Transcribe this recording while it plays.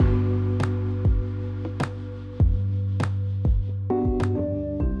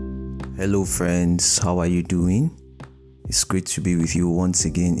Hello friends, how are you doing? It's great to be with you once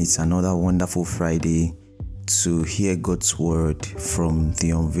again. It's another wonderful Friday to hear God's word from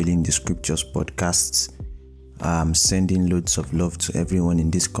the Unveiling the Scriptures podcast. I'm sending loads of love to everyone in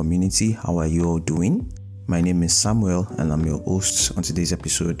this community. How are you all doing? My name is Samuel and I'm your host on today's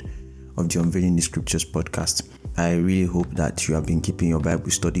episode of the Unveiling the Scriptures podcast. I really hope that you have been keeping your Bible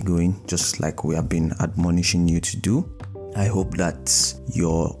study going just like we have been admonishing you to do. I hope that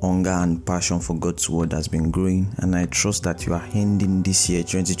your hunger and passion for God's word has been growing, and I trust that you are ending this year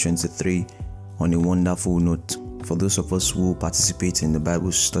 2023 on a wonderful note. For those of us who participate in the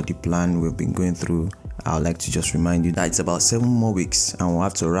Bible study plan we've been going through, I would like to just remind you that it's about 7 more weeks and we'll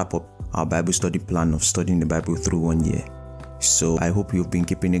have to wrap up our Bible study plan of studying the Bible through 1 year. So I hope you've been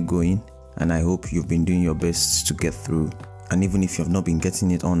keeping it going, and I hope you've been doing your best to get through. And even if you have not been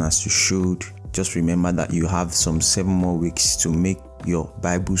getting it on as you should, just remember that you have some 7 more weeks to make your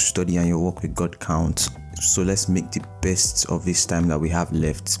Bible study and your walk with God count. So let's make the best of this time that we have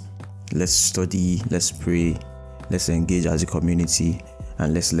left. Let's study, let's pray, let's engage as a community,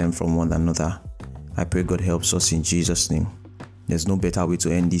 and let's learn from one another. I pray God helps us in Jesus' name. There's no better way to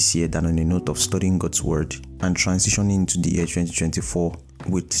end this year than on a note of studying God's word and transitioning into the year 2024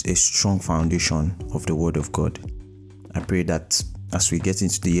 with a strong foundation of the word of God. I pray that as we get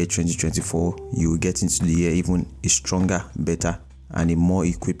into the year 2024, you will get into the year even a stronger, better, and a more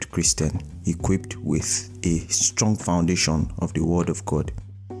equipped Christian, equipped with a strong foundation of the word of God.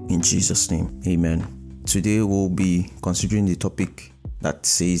 In Jesus' name, amen. Today we'll be considering the topic that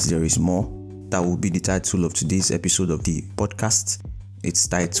says there is more. That will be the title of today's episode of the podcast. It's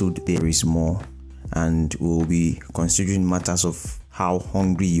titled There is More, and we'll be considering matters of how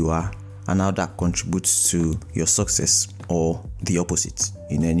hungry you are and how that contributes to your success or the opposite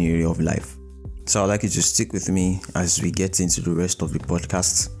in any area of life. So I'd like you to stick with me as we get into the rest of the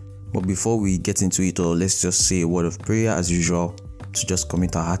podcast. But before we get into it all, let's just say a word of prayer as usual to just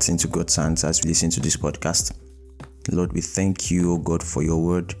commit our hearts into God's hands as we listen to this podcast. Lord, we thank you, O God, for your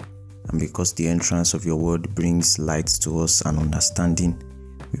word. And because the entrance of your word brings light to us and understanding,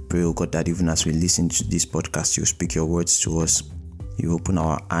 we pray, O God, that even as we listen to this podcast, you speak your words to us. You open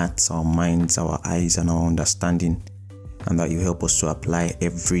our hearts, our minds, our eyes, and our understanding, and that you help us to apply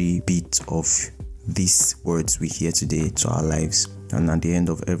every bit of these words we hear today to our lives. And at the end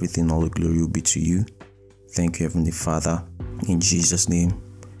of everything, all the glory will be to you. Thank you, Heavenly Father. In Jesus' name,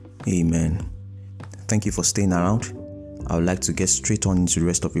 amen. Thank you for staying around. I would like to get straight on into the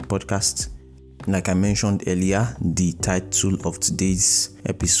rest of the podcast. Like I mentioned earlier, the title of today's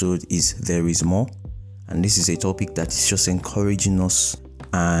episode is There is More. And this is a topic that is just encouraging us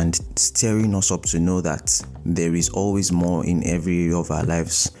and stirring us up to know that there is always more in every area of our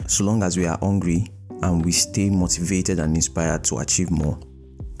lives, so long as we are hungry and we stay motivated and inspired to achieve more.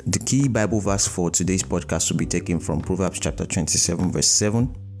 The key Bible verse for today's podcast will be taken from Proverbs chapter 27 verse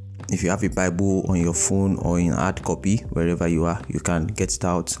 7. If you have a Bible on your phone or in hard copy, wherever you are, you can get it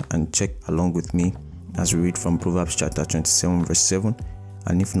out and check along with me as we read from Proverbs chapter 27 verse 7.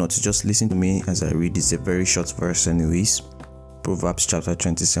 And if not, just listen to me as I read. It's a very short verse anyways. Proverbs chapter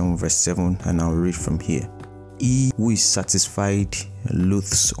 27 verse 7, and I'll read from here. He who is satisfied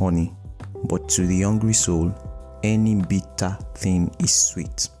loathes honey, but to the hungry soul any bitter thing is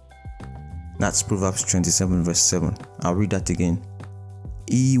sweet. That's Proverbs 27 verse 7. I'll read that again.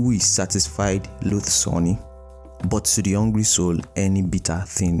 He who is satisfied loathes honey, but to the hungry soul any bitter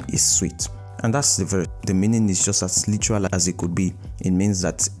thing is sweet. And that's the verse. The meaning is just as literal as it could be. It means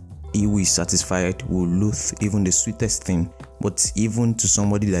that he who is satisfied will loathe even the sweetest thing, but even to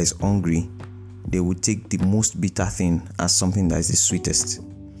somebody that is hungry, they will take the most bitter thing as something that is the sweetest.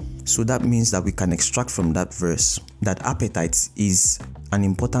 So that means that we can extract from that verse that appetite is an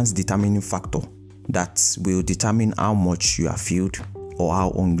important determining factor that will determine how much you are filled or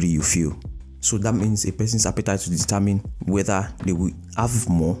how hungry you feel. So that means a person's appetite will determine whether they will have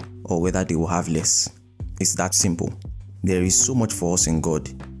more or whether they will have less. It's that simple. There is so much for us in God.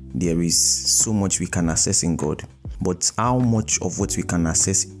 There is so much we can access in God. But how much of what we can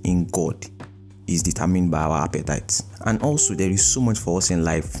access in God is determined by our appetite. And also there is so much for us in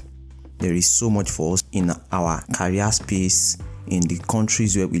life. There is so much for us in our career space, in the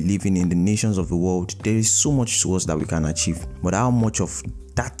countries where we live in the nations of the world. There is so much to us that we can achieve. But how much of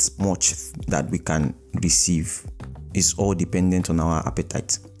that much that we can receive is all dependent on our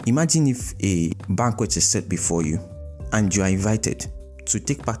appetite. Imagine if a banquet is set before you and you are invited to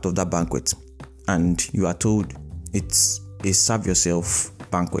take part of that banquet, and you are told it's a serve yourself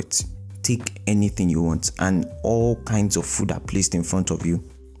banquet. Take anything you want, and all kinds of food are placed in front of you.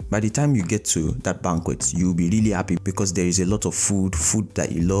 By the time you get to that banquet, you'll be really happy because there is a lot of food that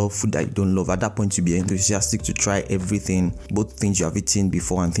you love, food that you don't love. At that point, you'll be enthusiastic to try everything, both things you have eaten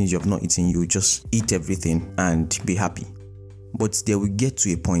before and things you have not eaten. You just eat everything and be happy. But there will get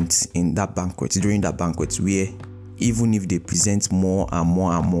to a point in that banquet, during that banquet, where even if they present more and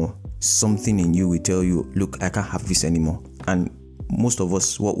more and more, something in you will tell you, look, I can't have this anymore. And most of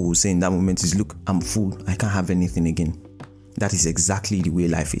us, what we will say in that moment is, look, I'm full, I can't have anything again. That is exactly the way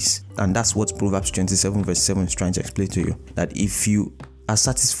life is. And that's what Proverbs 27 verse 7 is trying to explain to you. That if you are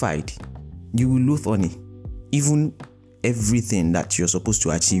satisfied, you will loathe honey. Even everything that you're supposed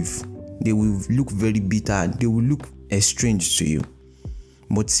to achieve, they will look very bitter and they will look estranged to you.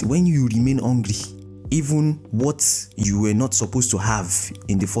 But when you remain hungry, even what you were not supposed to have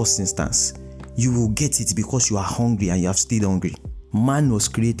in the first instance, you will get it because you are hungry and you have stayed hungry. Man was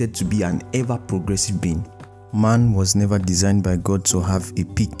created to be an ever-progressive being. Man was never designed by God to have a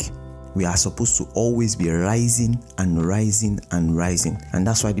peak. We are supposed to always be rising and rising and rising. And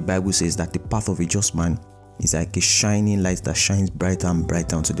that's why the Bible says that the path of a just man is like a shining light that shines brighter and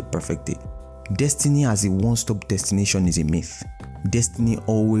brighter unto the perfect day. Destiny as a one-stop destination is a myth. Destiny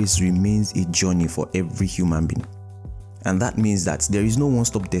always remains a journey for every human being. And that means that there is no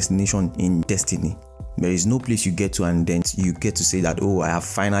one-stop destination in destiny. There is no place you get to and then you get to say that, oh, I have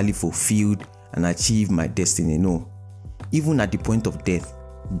finally fulfilled and achieved my destiny. No. Even at the point of death,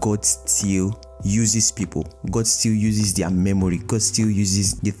 God still uses people. God still uses their memory. God still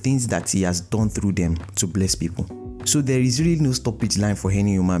uses the things that He has done through them to bless people. So there is really no stoppage line for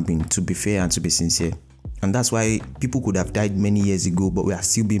any human being, to be fair and to be sincere. And that's why people could have died many years ago, but we are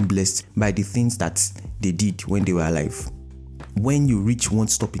still being blessed by the things that they did when they were alive. When you reach one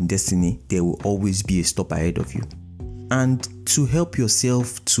stop in destiny, there will always be a stop ahead of you. And to help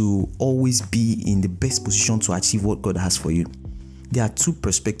yourself to always be in the best position to achieve what God has for you, there are two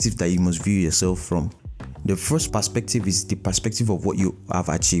perspectives that you must view yourself from. The first perspective is the perspective of what you have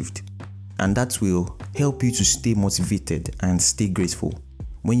achieved. And that will help you to stay motivated and stay grateful.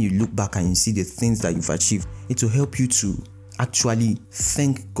 When you look back and you see the things that you've achieved, it will help you to actually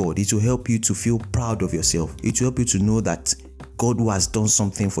thank God. It will help you to feel proud of yourself. It will help you to know that God, who has done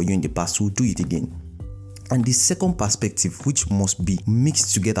something for you in the past, will do it again. And the second perspective, which must be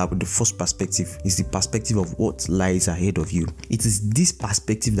mixed together with the first perspective, is the perspective of what lies ahead of you. It is this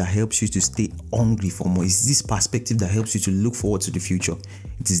perspective that helps you to stay hungry for more. It's this perspective that helps you to look forward to the future.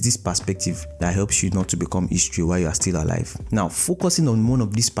 It is this perspective that helps you not to become history while you are still alive. Now, focusing on one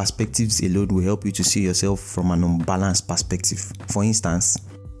of these perspectives alone will help you to see yourself from an unbalanced perspective. For instance,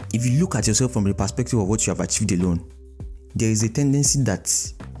 if you look at yourself from the perspective of what you have achieved alone, there is a tendency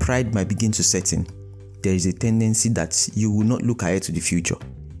that pride might begin to set in. There is a tendency that you will not look ahead to the future.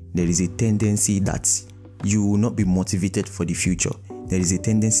 There is a tendency that you will not be motivated for the future. There is a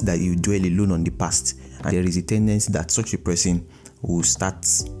tendency that you dwell alone on the past. And there is a tendency that such a person will start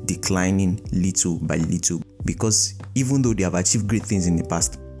declining little by little, because even though they have achieved great things in the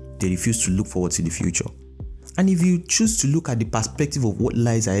past, they refuse to look forward to the future. And if you choose to look at the perspective of what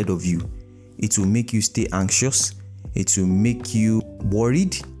lies ahead of you, it will make you stay anxious. It will make you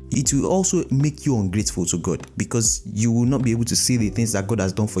worried. It will also make you ungrateful to God, because you will not be able to see the things that God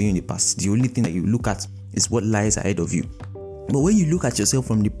has done for you in the past. The only thing that you look at is what lies ahead of you. But when you look at yourself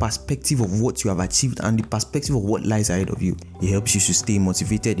from the perspective of what you have achieved and the perspective of what lies ahead of you, it helps you to stay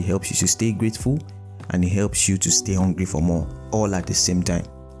motivated, it helps you to stay grateful, and it helps you to stay hungry for more, all at the same time.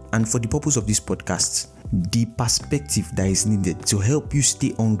 And for the purpose of this podcast, the perspective that is needed to help you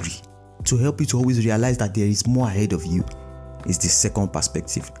stay hungry, to help you to always realize that there is more ahead of you, is the second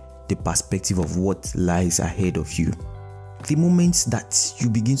perspective, the perspective of what lies ahead of you. The moment that you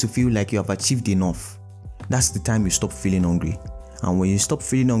begin to feel like you have achieved enough, that's the time you stop feeling hungry. And when you stop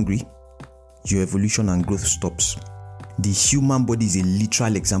feeling hungry, your evolution and growth stops. The human body is a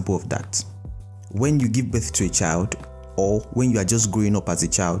literal example of that. When you give birth to a child, or when you are just growing up as a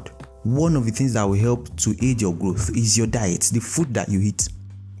child, one of the things that will help to aid your growth is your diet, the food that you eat.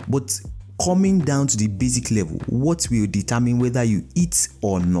 But coming down to the basic level, what will determine whether you eat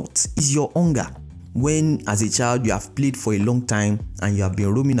or not is your hunger. When as a child you have played for a long time and you have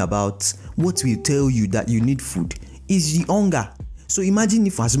been roaming about, what will tell you that you need food is the hunger. So imagine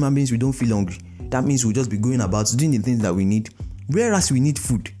if as human beings we don't feel hungry. That means we'll just be going about doing the things that we need, whereas we need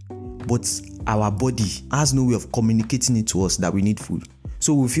food. But our body has no way of communicating it to us that we need food.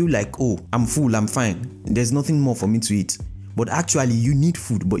 So we feel like, oh, I'm full, I'm fine, there's nothing more for me to eat. But actually you need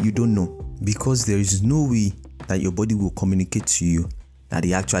food, but you don't know, because there is no way that your body will communicate to you that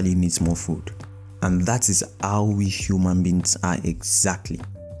it actually needs more food. And that is how we human beings are exactly.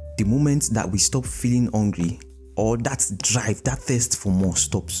 The moment that we stop feeling hungry or that drive, that thirst for more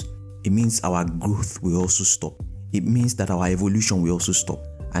stops, it means our growth will also stop. It means that our evolution will also stop.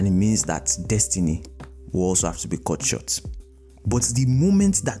 And it means that destiny will also have to be cut short. But the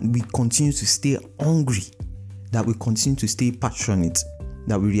moment that we continue to stay hungry, that we continue to stay passionate,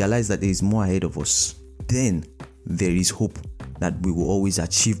 that we realize that there is more ahead of us, then there is hope that we will always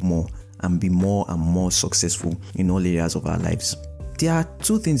achieve more and be more and more successful in all areas of our lives. There are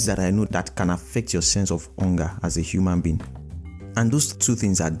two things that I know that can affect your sense of hunger as a human being. And those two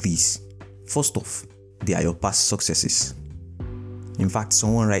things are these. First off, they are your past successes. In fact,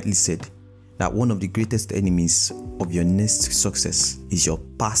 someone rightly said that one of the greatest enemies of your next success is your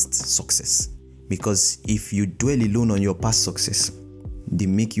past success. Because if you dwell alone on your past success, they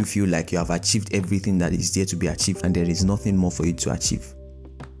make you feel like you have achieved everything that is there to be achieved and there is nothing more for you to achieve.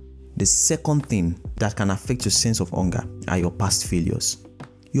 The second thing that can affect your sense of hunger are your past failures.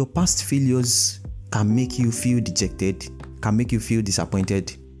 Your past failures can make you feel dejected, can make you feel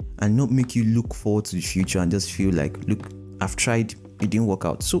disappointed, and not make you look forward to the future and just feel like, look, I've tried, it didn't work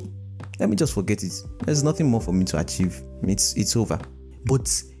out, so let me just forget it. There's nothing more for me to achieve. It's over.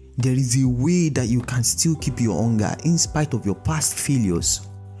 But there is a way that you can still keep your hunger in spite of your past failures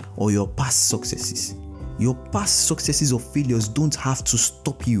or your past successes. Your past successes or failures don't have to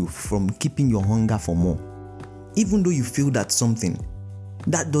stop you from keeping your hunger for more. Even though you failed at something,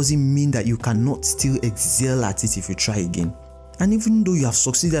 that doesn't mean that you cannot still excel at it if you try again. And even though you have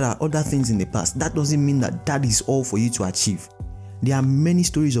succeeded at other things in the past, that doesn't mean that that is all for you to achieve. There are many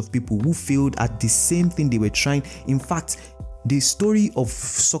stories of people who failed at the same thing they were trying. In fact, the story of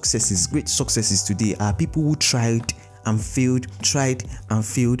successes, great successes today, are people who tried and failed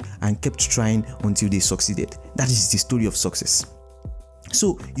and kept trying until they succeeded. That is the story of success.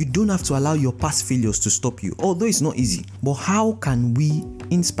 So you don't have to allow your past failures to stop you, although it's not easy. But how can we,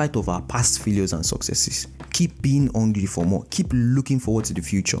 in spite of our past failures and successes, keep being hungry for more, keep looking forward to the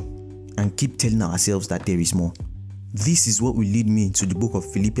future, and keep telling ourselves that there is more? This is what will lead me to the book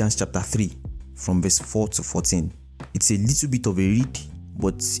of Philippians chapter 3 from verse 4 to 14. It's a little bit of a read,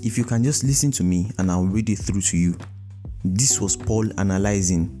 but if you can just listen to me and I'll read it through to you. This was Paul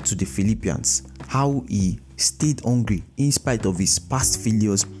analyzing to the Philippians how he stayed hungry in spite of his past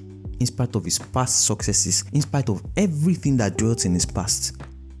failures, in spite of his past successes, in spite of everything that dwelt in his past.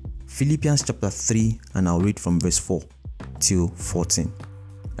 Philippians chapter 3, and I'll read from verse 4 till 14.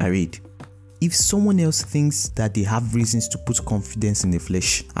 I read, "If someone else thinks that they have reasons to put confidence in the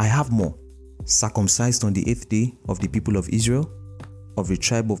flesh, I have more. Circumcised on the 8th day of the people of Israel, of the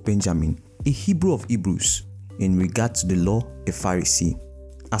tribe of Benjamin, a Hebrew of Hebrews, in regard to the law, a Pharisee.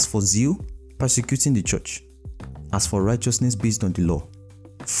 As for zeal, persecuting the church. As for righteousness based on the law,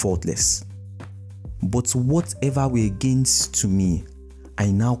 faultless. But whatever were gains to me,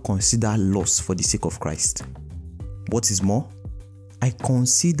 I now consider loss for the sake of Christ. What is more, I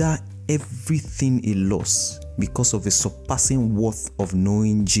consider everything a loss because of the surpassing worth of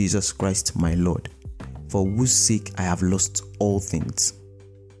knowing Jesus Christ my Lord, for whose sake I have lost all things.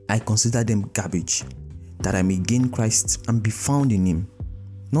 I consider them garbage, that I may gain Christ and be found in him,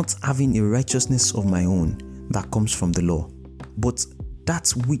 not having a righteousness of my own that comes from the law, but that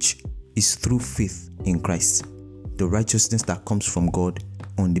which is through faith in Christ, the righteousness that comes from God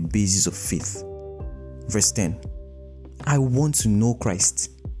on the basis of faith." Verse 10. "I want to know Christ,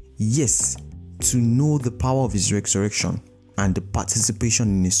 yes, to know the power of his resurrection and the participation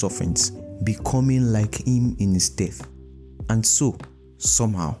in his sufferings, becoming like him in his death, and so,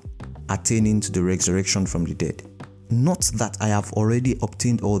 somehow, attaining to the resurrection from the dead. Not that I have already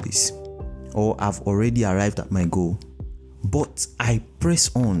obtained all this, or have already arrived at my goal, but I press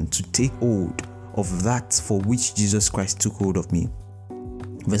on to take hold of that for which Jesus Christ took hold of me."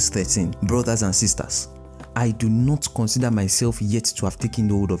 Verse 13. "Brothers and sisters, I do not consider myself yet to have taken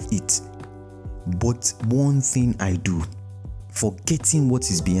hold of it. But one thing I do, forgetting what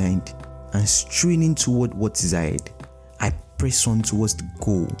is behind and straining toward what is ahead, I press on towards the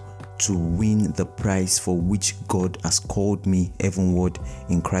goal to win the prize for which God has called me heavenward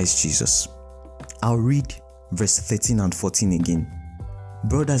in Christ Jesus." I'll read verse 13 and 14 again.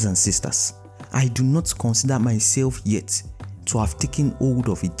 "Brothers and sisters, I do not consider myself yet to have taken hold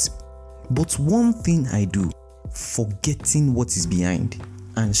of it. But one thing I do, forgetting what is behind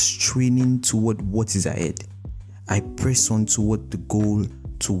and straining toward what is ahead, I press on toward the goal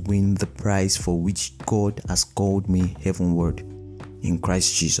to win the prize for which God has called me heavenward in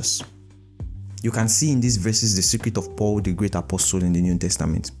Christ Jesus." You can see in these verses the secret of Paul, the great apostle in the New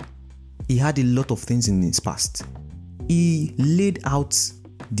Testament. He had a lot of things in his past. He laid out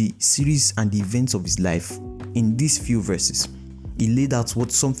the series and the events of his life in these few verses. He laid out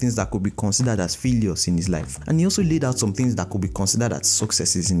some things that could be considered as failures in his life. And he also laid out some things that could be considered as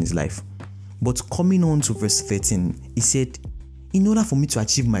successes in his life. But coming on to verse 13, he said, in order for me to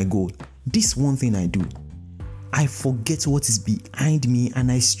achieve my goal, this one thing I do, I forget what is behind me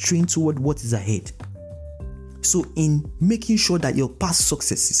and I strain toward what is ahead. So in making sure that your past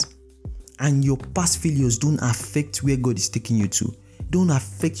successes and your past failures don't affect where God is taking you to, don't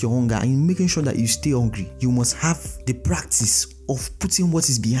affect your hunger, and in making sure that you stay hungry, you must have the practice of putting what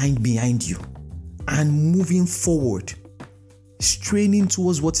is behind you and moving forward, straining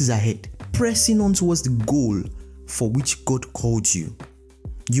towards what is ahead, pressing on towards the goal for which God called you.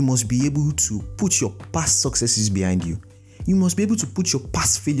 You must be able to put your past successes behind you. You must be able to put your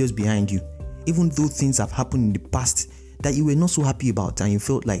past failures behind you, even though things have happened in the past that you were not so happy about and you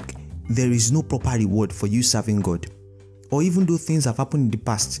felt like there is no proper reward for you serving God. Or even though things have happened in the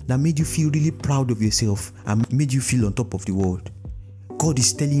past that made you feel really proud of yourself and made you feel on top of the world. God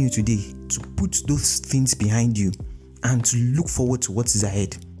is telling you today to put those things behind you and to look forward to what is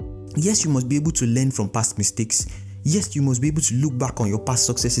ahead. Yes, you must be able to learn from past mistakes. Yes, you must be able to look back on your past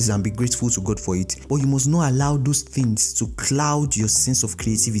successes and be grateful to God for it. But you must not allow those things to cloud your sense of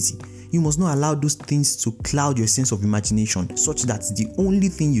creativity. You must not allow those things to cloud your sense of imagination, such that the only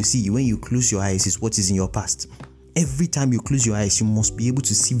thing you see when you close your eyes is what is in your past. Every time you close your eyes, you must be able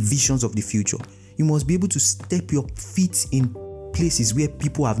to see visions of the future. You must be able to step your feet in places where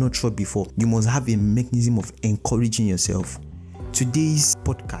people have not trod before. You must have a mechanism of encouraging yourself. Today's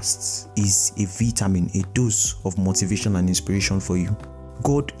podcast is a vitamin, a dose of motivation and inspiration for you.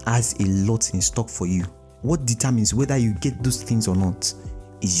 God has a lot in stock for you. What determines whether you get those things or not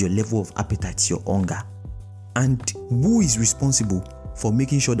is your level of appetite, your hunger. And who is responsible for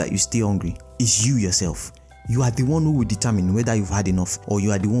making sure that you stay hungry is you yourself. You are the one who will determine whether you've had enough, or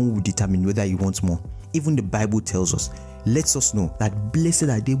you are the one who will determine whether you want more. Even the Bible tells us, lets us know that blessed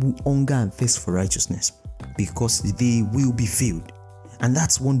are they who hunger and thirst for righteousness, because they will be filled. And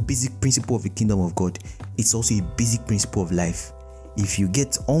that's one basic principle of the kingdom of God. It's also a basic principle of life. If you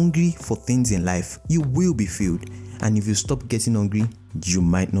get hungry for things in life, you will be filled. And if you stop getting hungry, you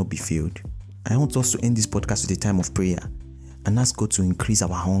might not be filled. I want us to end this podcast with a time of prayer and ask God to increase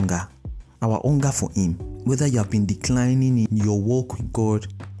our hunger for Him. Whether you have been declining in your walk with God,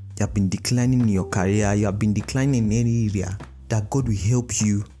 you have been declining in your career, you have been declining in any area, that God will help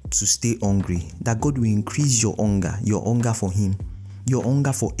you to stay hungry, that God will increase your hunger for Him, your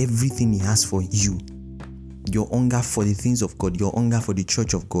hunger for everything He has for you, your hunger for the things of God, your hunger for the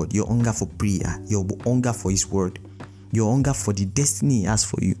church of God, your hunger for prayer, your hunger for His word, your hunger for the destiny He has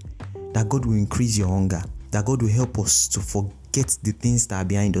for you, that God will increase your hunger, that God will help us to forget the things that are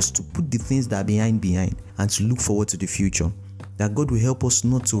behind us, to put the things that are behind, and to look forward to the future. That God will help us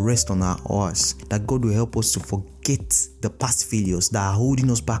not to rest on our oars. That God will help us to forget the past failures that are holding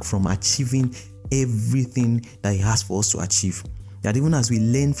us back from achieving everything that He has for us to achieve. That even as we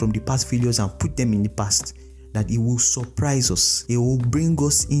learn from the past failures and put them in the past, that He will surprise us. He will bring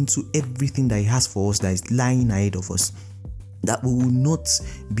us into everything that He has for us that is lying ahead of us. That we will not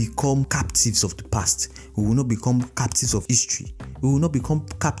become captives of the past. We will not become captives of history. We will not become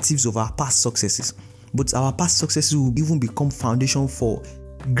captives of our past successes. But our past successes will even become foundation for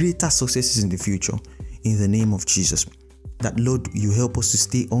greater successes in the future. In the name of Jesus. That Lord, you help us to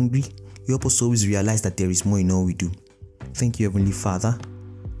stay hungry. You help us to always realize that there is more in all we do. Thank you, Heavenly Father.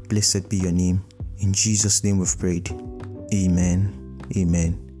 Blessed be your name. In Jesus' name we've prayed. Amen.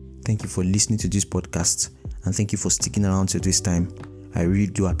 Amen. Thank you for listening to this podcast. And thank you for sticking around till this time. I really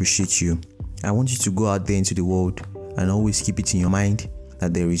do appreciate you. I want you to go out there into the world and always keep it in your mind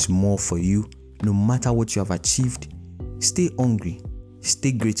that there is more for you. No matter what you have achieved, stay hungry,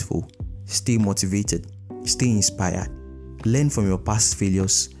 stay grateful, stay motivated, stay inspired. Learn from your past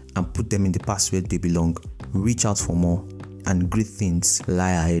failures and put them in the past where they belong. Reach out for more, and great things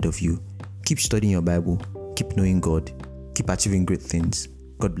lie ahead of you. Keep studying your Bible, keep knowing God, keep achieving great things.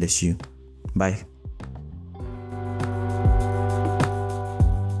 God bless you. Bye.